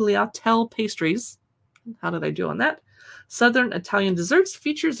sfogliatelle pastries. How did I do on that? Southern Italian Desserts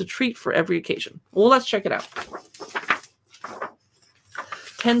features a treat for every occasion. Well, let's check it out.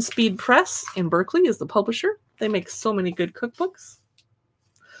 10 Speed Press in Berkeley is the publisher. They make so many good cookbooks.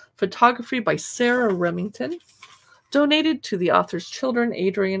 Photography by Sarah Remington. Donated to the author's children,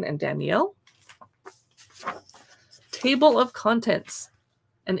 Adrian and Danielle. Table of Contents.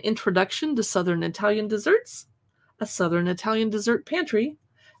 An introduction to Southern Italian desserts. A Southern Italian dessert pantry.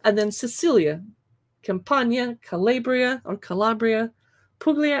 And then Cecilia, Campania, Calabria,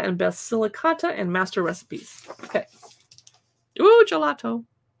 Puglia, and Basilicata, and master recipes. Okay. Ooh, gelato.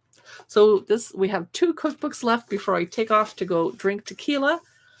 So we have 2 cookbooks left before I take off to go drink tequila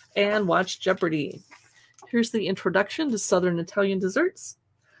and watch Jeopardy! Here's the introduction to Southern Italian desserts.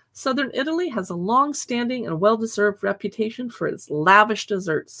 Southern Italy has a long-standing and well-deserved reputation for its lavish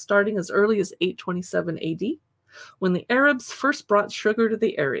desserts, starting as early as 827 AD, when the Arabs first brought sugar to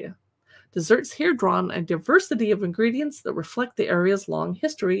the area. Desserts here draw on a diversity of ingredients that reflect the area's long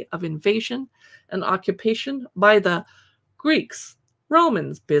history of invasion and occupation by the Greeks,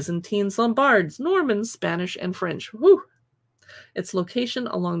 Romans, Byzantines, Lombards, Normans, Spanish, and French. Woo! Its location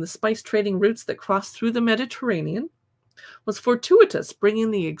along the spice trading routes that crossed through the Mediterranean was fortuitous,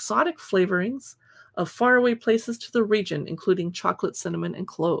 bringing the exotic flavorings of faraway places to the region, including chocolate, cinnamon, and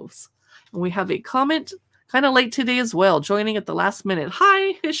cloves. And we have a comment, kind of late today as well, joining at the last minute.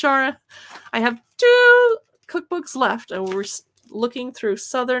 Hi, Ishara. I have 2 cookbooks left, and we're looking through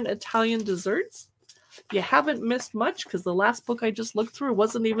Southern Italian desserts. You haven't missed much, because the last book I just looked through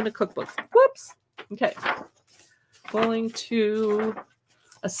wasn't even a cookbook. Whoops. Okay. Going to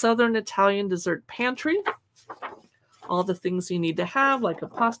a Southern Italian dessert pantry. All the things you need to have, like a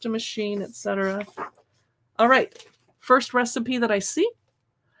pasta machine, etc. All right. First recipe that I see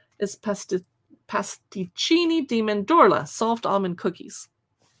is pasticini di mandorla, soft almond cookies.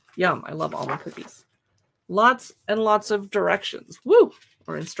 Yum. I love almond cookies. Lots and lots of directions. Woo!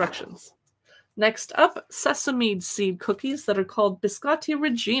 Or instructions. Next up, sesame seed cookies that are called biscotti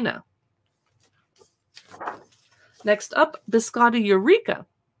regina. Next up, biscotti eureka.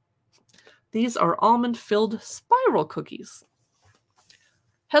 These are almond-filled spiral cookies.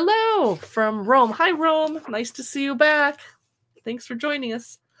 Hello from Rome. Hi, Rome. Nice to see you back. Thanks for joining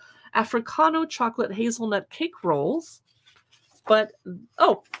us. Africano chocolate hazelnut cake rolls. But,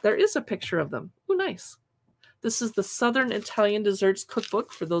 oh, there is a picture of them. Oh, nice. This is the Southern Italian Desserts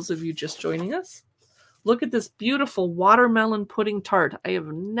Cookbook for those of you just joining us. Look at this beautiful watermelon pudding tart. I have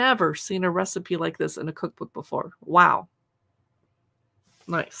never seen a recipe like this in a cookbook before. Wow.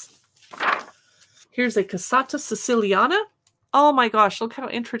 Nice. Here's a cassata siciliana. Oh my gosh, look how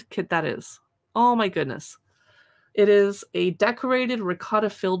intricate that is. Oh my goodness. It is a decorated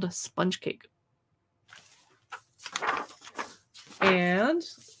ricotta-filled sponge cake. And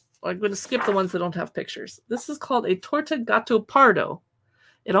I'm going to skip the ones that don't have pictures. This is called a torta gatto pardo.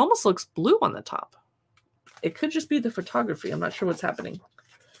 It almost looks blue on the top. It could just be the photography. I'm not sure what's happening.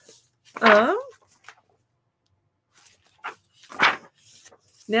 Now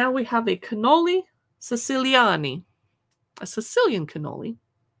we have a cannoli Siciliani, a Sicilian cannoli.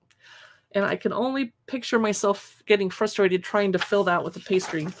 And I can only picture myself getting frustrated trying to fill that with a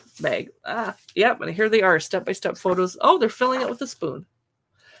pastry bag. Yep, and here they are, step-by-step photos. Oh, they're filling it with a spoon.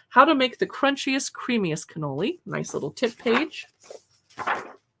 How to make the crunchiest, creamiest cannoli. Nice little tip page.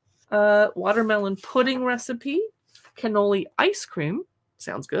 Watermelon pudding recipe. Cannoli ice cream.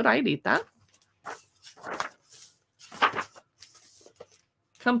 Sounds good. I'd eat that.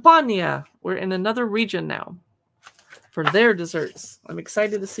 Campania. We're in another region now for their desserts. I'm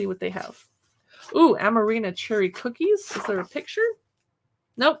excited to see what they have. Ooh, Amarena cherry cookies. Is there a picture?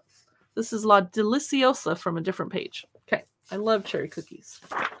 Nope. This is La Deliciosa from a different page. Okay. I love cherry cookies.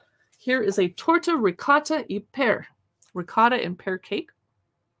 Here is a torta ricotta e pear. Ricotta and pear cake.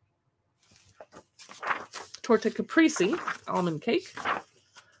 Torta caprese, almond cake.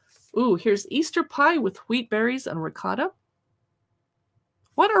 Ooh, here's Easter pie with wheat berries and ricotta.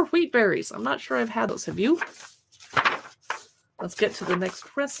 What are wheat berries? I'm not sure I've had those. Have you? Let's get to the next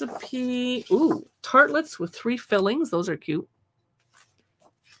recipe. Ooh, tartlets with 3 fillings. Those are cute.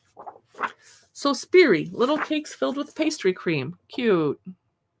 Sospiri, little cakes filled with pastry cream. Cute.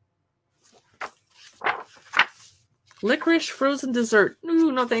 Licorice frozen dessert.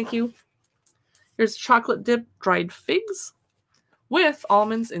 Ooh, no thank you. Here's chocolate dipped dried figs with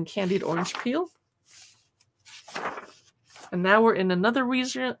almonds and candied orange peel. And now we're in another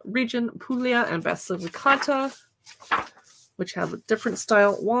region, Puglia and Basilicata, which have a different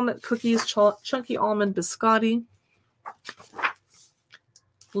style. Walnut cookies, chunky almond biscotti,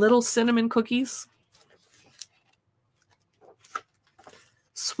 little cinnamon cookies,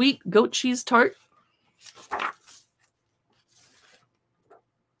 sweet goat cheese tart.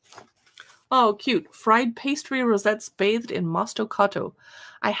 Oh, cute. Fried pastry rosettes bathed in mostaccato.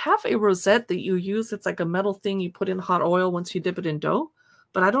 I have a rosette that you use. It's like a metal thing you put in hot oil once you dip it in dough.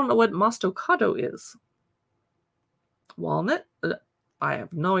 But I don't know what mostaccato is. Walnut? I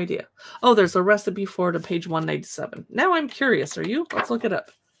have no idea. Oh, there's a recipe for it on page 197. Now I'm curious. Are you? Let's look it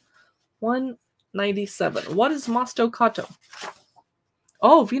up. 197. What is mostaccato?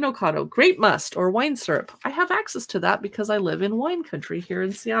 Oh, vinocado, grape must, or wine syrup. I have access to that because I live in wine country here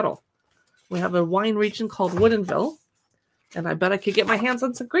in Seattle. We have a wine region called Woodinville, and I bet I could get my hands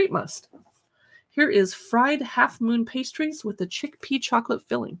on some grape must. Here is fried half-moon pastries with a chickpea chocolate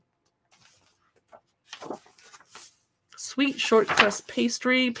filling. Sweet short crust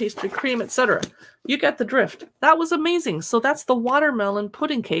pastry, pastry cream, etc. You get the drift. That was amazing. So that's the watermelon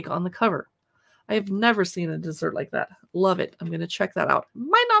pudding cake on the cover. I have never seen a dessert like that. Love it. I'm going to check that out.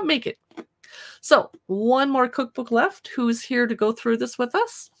 Might not make it. So one more cookbook left. Who's here to go through this with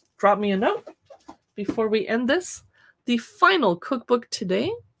us? Drop me a note before we end this. The final cookbook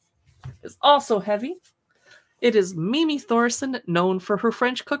today is also heavy. It is Mimi Thorson, known for her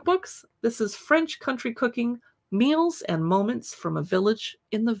French cookbooks. This is French country cooking, meals and moments from a village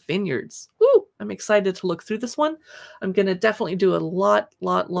in the vineyards. Woo! I'm excited to look through this one. I'm going to definitely do a lot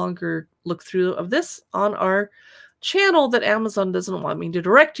longer look through of this on our channel that Amazon doesn't want me to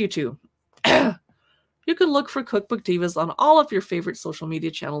direct you to. You can look for Cookbook Divas on all of your favorite social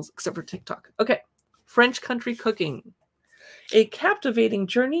media channels except for TikTok. Okay, French country cooking. A captivating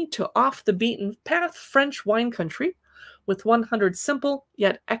journey to off-the-beaten-path French wine country with 100 simple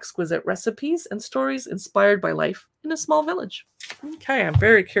yet exquisite recipes and stories inspired by life in a small village. Okay, I'm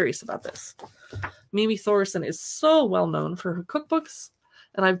very curious about this. Mimi Thorson is so well known for her cookbooks,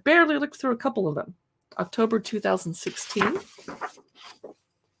 and I've barely looked through a couple of them. October 2016.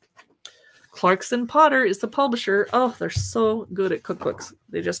 Clarkson Potter is the publisher. Oh, they're so good at cookbooks.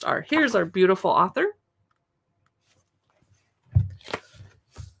 They just are. Here's our beautiful author.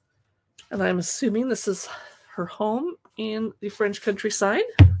 And I'm assuming this is her home in the French countryside.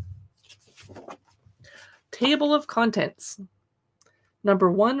 Table of contents.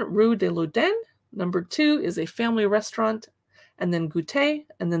 Number 1, Rue de Loudun. Number 2 is a family restaurant. And then goûter.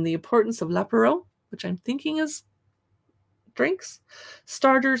 And then the importance of l'apéro, which I'm thinking is drinks.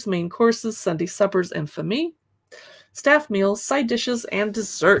 Starters, main courses, Sunday suppers, and famille. Staff meals, side dishes, and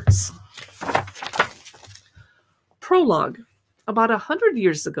desserts. Prologue. About 100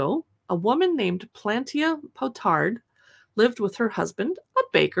 years ago, a woman named Plantia Potard lived with her husband, a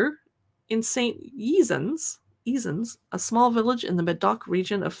baker, in St. Yzens, a small village in the Médoc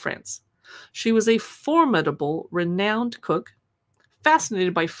region of France. She was a formidable, renowned cook,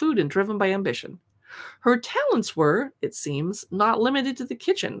 fascinated by food and driven by ambition. Her talents were, it seems, not limited to the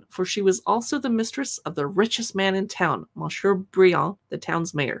kitchen, for she was also the mistress of the richest man in town, Monsieur Briand, the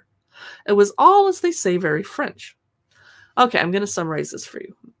town's mayor. It was all, as they say, very French. Okay, I'm going to summarize this for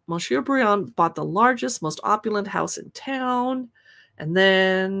you. Monsieur Briand bought the largest, most opulent house in town, and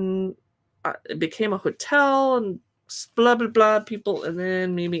then it became a hotel, and blah, blah, blah, people, and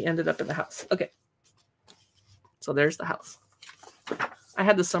then Mimi ended up in the house. Okay, so there's the house. I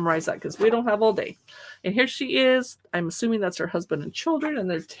had to summarize that because we don't have all day. And here she is. I'm assuming that's her husband and children, and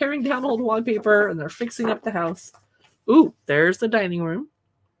they're tearing down old wallpaper, and they're fixing up the house. Ooh, there's the dining room.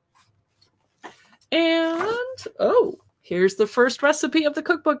 And, oh, here's the first recipe of the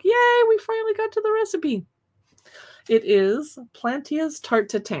cookbook. Yay, we finally got to the recipe. It is Plantia's tarte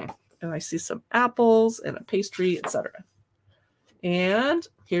tatin. And I see some apples and a pastry, etc. And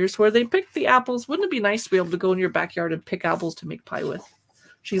here's where they picked the apples. Wouldn't it be nice to be able to go in your backyard and pick apples to make pie with?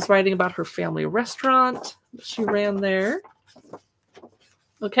 She's writing about her family restaurant that she ran there.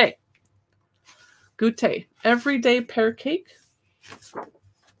 Okay. Goûter. Everyday pear cake.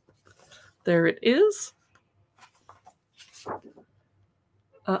 There it is.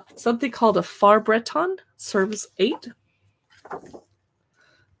 Something called a phare breton serves 8.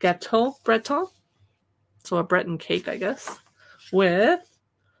 Gâteau breton, so a Breton cake, I guess, with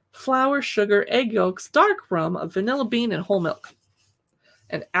flour, sugar, egg yolks, dark rum, a vanilla bean, and whole milk.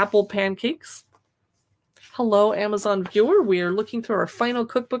 And apple pancakes. Hello, Amazon viewer. We are looking through our final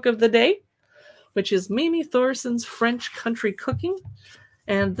cookbook of the day, which is Mimi Thorson's French Country Cooking.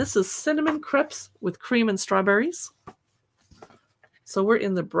 And this is cinnamon crepes with cream and strawberries. So we're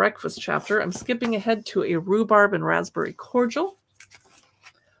in the breakfast chapter. I'm skipping ahead to a rhubarb and raspberry cordial.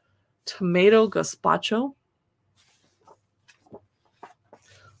 Tomato gazpacho.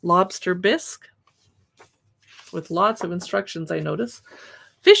 Lobster bisque. With lots of instructions, I notice.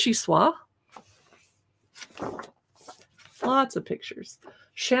 Vichyssoise. Lots of pictures.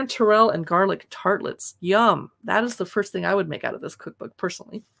 Chanterelle and garlic tartlets. Yum. That is the first thing I would make out of this cookbook,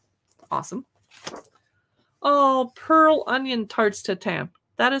 personally. Awesome. Oh, pearl onion tartes tatin.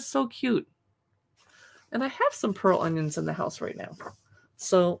 That is so cute. And I have some pearl onions in the house right now.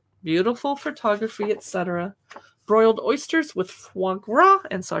 So, beautiful photography, etc. Broiled oysters with foie gras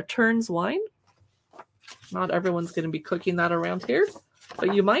and Sauternes wine. Not everyone's going to be cooking that around here,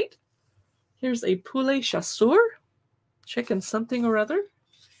 but you might. Here's a poulet chasseur. Chicken something or other.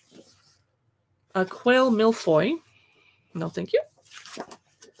 a quail milfoy. No, thank you.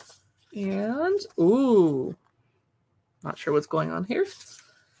 And, ooh, not sure what's going on here.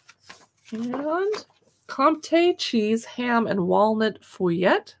 And Comté cheese, ham, and walnut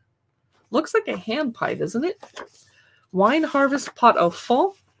fouillette. Looks like a hand pie, doesn't it? Wine harvest pot au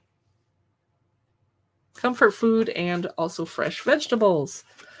fond. Comfort food and also fresh vegetables.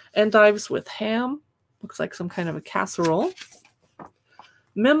 Endives with ham. Looks like some kind of a casserole.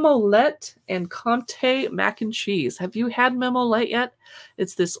 Mimolette and Comté mac and cheese. Have you had Mimolette yet?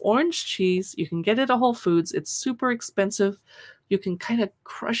 It's this orange cheese. You can get it at Whole Foods. It's super expensive. You can kind of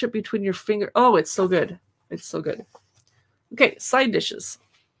crush it between your fingers. Oh, it's so good. It's so good. Okay, side dishes.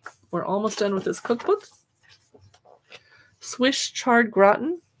 We're almost done with this cookbook. Swiss chard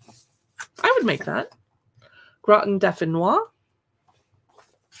gratin. I would make that. Gratin dauphinois.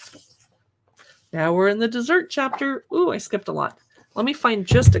 Now we're in the dessert chapter. Ooh, I skipped a lot. Let me find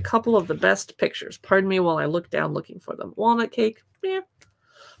just a couple of the best pictures. Pardon me while I look down looking for them. Walnut cake. Yeah.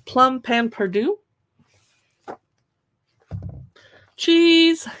 Plum pan perdu.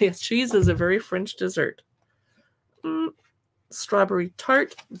 Cheese. Yes, cheese is a very French dessert. Strawberry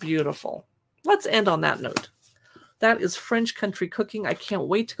tart. Beautiful. Let's end on that note. That is French country cooking. I can't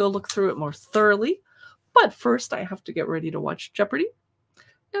wait to go look through it more thoroughly. But first, I have to get ready to watch Jeopardy.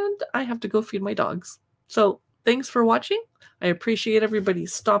 And I have to go feed my dogs. So thanks for watching. I appreciate everybody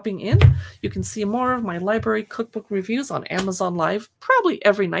stopping in. You can see more of my library cookbook reviews on Amazon Live, probably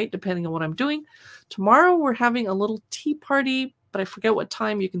every night, depending on what I'm doing. Tomorrow, we're having a little tea party, but I forget what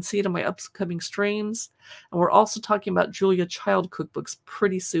time. You can see it in my upcoming streams. And we're also talking about Julia Child cookbooks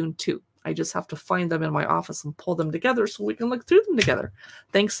pretty soon, too. I just have to find them in my office and pull them together so we can look through them together.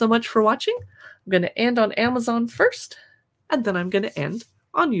 Thanks so much for watching. I'm going to end on Amazon first, and then I'm going to end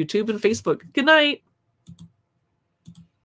on YouTube and Facebook. Good night.